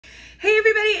Hey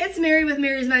everybody, it's Mary with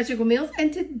Mary's Magical Meals,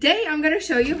 and today I'm going to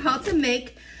show you how to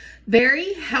make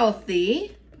very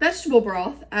healthy vegetable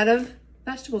broth out of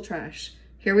vegetable trash.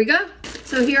 Here we go.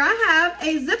 So here I have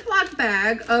a Ziploc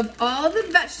bag of all the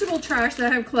vegetable trash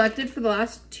that I have collected for the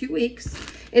last 2 weeks.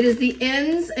 It is the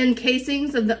ends and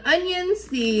casings of the onions,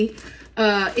 the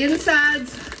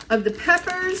insides of the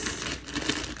peppers.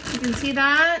 You can see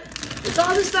that. It's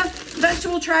all the stuff,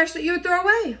 vegetable trash that you would throw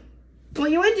away. What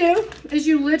you would do is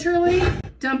you literally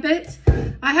dump it.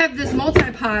 I have this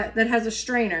multi-pot that has a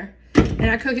strainer, and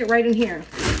I cook it right in here.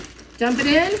 Dump it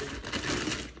in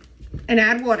and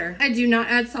add water. I do not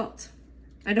add salt.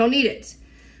 I don't need it.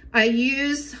 I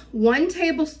use 1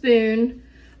 tablespoon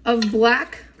of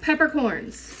black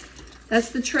peppercorns. That's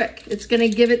the trick. It's gonna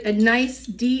give it a nice,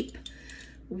 deep,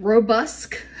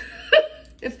 robust,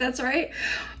 if that's right,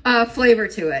 flavor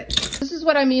to it. This is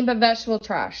what I mean by vegetable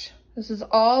trash. This is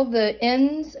all the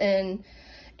ends and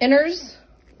inners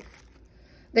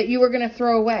that you were gonna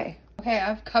throw away. Okay,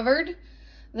 I've covered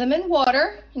them in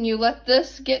water, and you let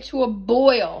this get to a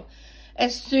boil.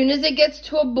 As soon as it gets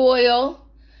to a boil,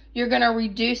 you're gonna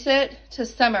reduce it to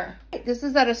simmer. This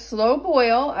is at a slow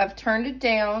boil. I've turned it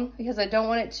down because I don't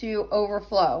want it to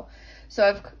overflow. So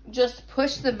I've just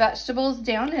pushed the vegetables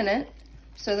down in it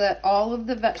so that all of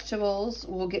the vegetables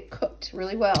will get cooked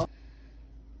really well.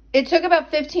 It took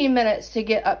about 15 minutes to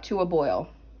get up to a boil,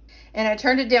 and I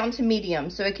turned it down to medium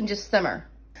so it can just simmer.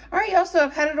 All right, y'all, so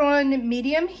I've had it on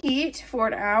medium heat for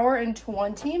 1 hour and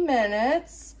 20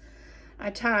 minutes. I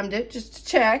timed it just to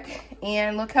check,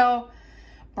 and look how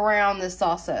brown this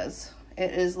sauce is.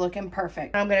 It is looking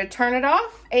perfect. I'm gonna turn it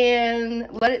off and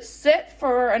let it sit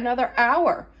for another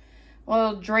hour.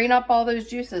 We'll drain up all those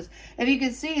juices. If you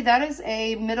can see, that is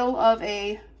a middle of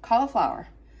a cauliflower.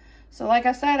 So like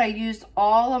I said, I used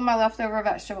all of my leftover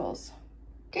vegetables.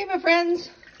 Okay, my friends,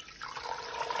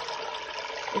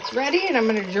 it's ready, and I'm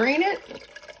gonna drain it.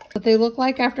 What they look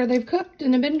like after they've cooked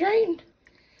and have been drained.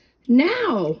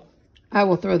 Now, I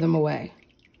will throw them away.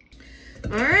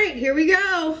 All right, here we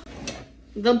go.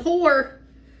 The pour.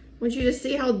 I want you to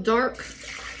see how dark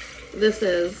this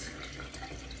is.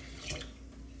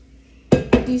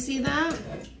 Do you see that?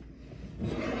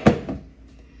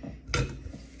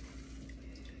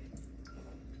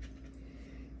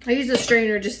 I use a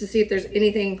strainer just to see if there's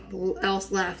anything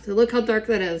else left. Look how dark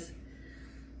that is.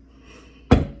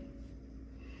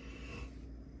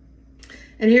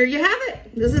 And here you have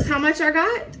it. This is how much I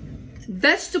got.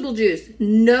 Vegetable juice,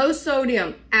 no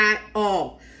sodium at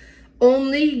all.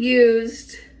 Only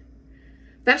used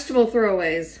vegetable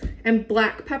throwaways and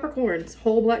black peppercorns,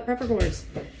 whole black peppercorns.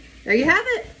 There you have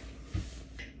it.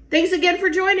 Thanks again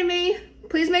for joining me.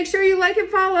 Please make sure you like and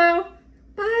follow.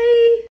 Bye.